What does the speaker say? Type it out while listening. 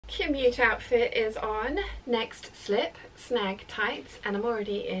Commute outfit is on. Next slip, snag tights, and I'm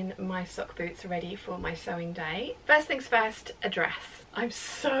already in my sock boots ready for my sewing day. First things first, a dress. I'm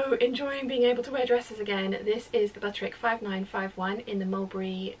so enjoying being able to wear dresses again. This is the Butterick 5951 in the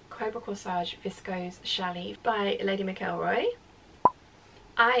Mulberry Cobra Corsage Viscose Challis by Lady McElroy.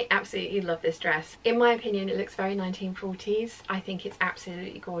 I absolutely love this dress. In my opinion, it looks very 1940s. I think it's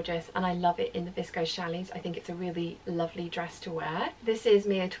absolutely gorgeous and I love it in the viscose challis. I think it's a really lovely dress to wear. This is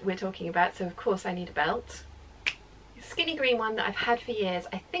me we're talking about, so of course I need a belt. Skinny green one that I've had for years.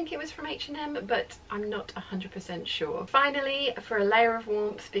 I think it was from H&M, but I'm not 100% sure. Finally, for a layer of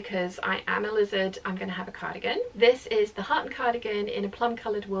warmth, because I am a lizard, I'm going to have a cardigan. This is the Heart and Cardigan in a plum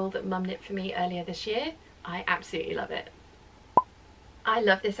coloured wool that Mum knit for me earlier this year. I absolutely love it. I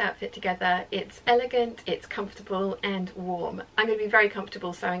love this outfit together. It's elegant, it's comfortable and warm. I'm going to be very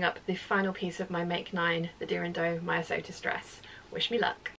comfortable sewing up the final piece of my Make 9, the Deer & Doe Myosotis dress. Wish me luck.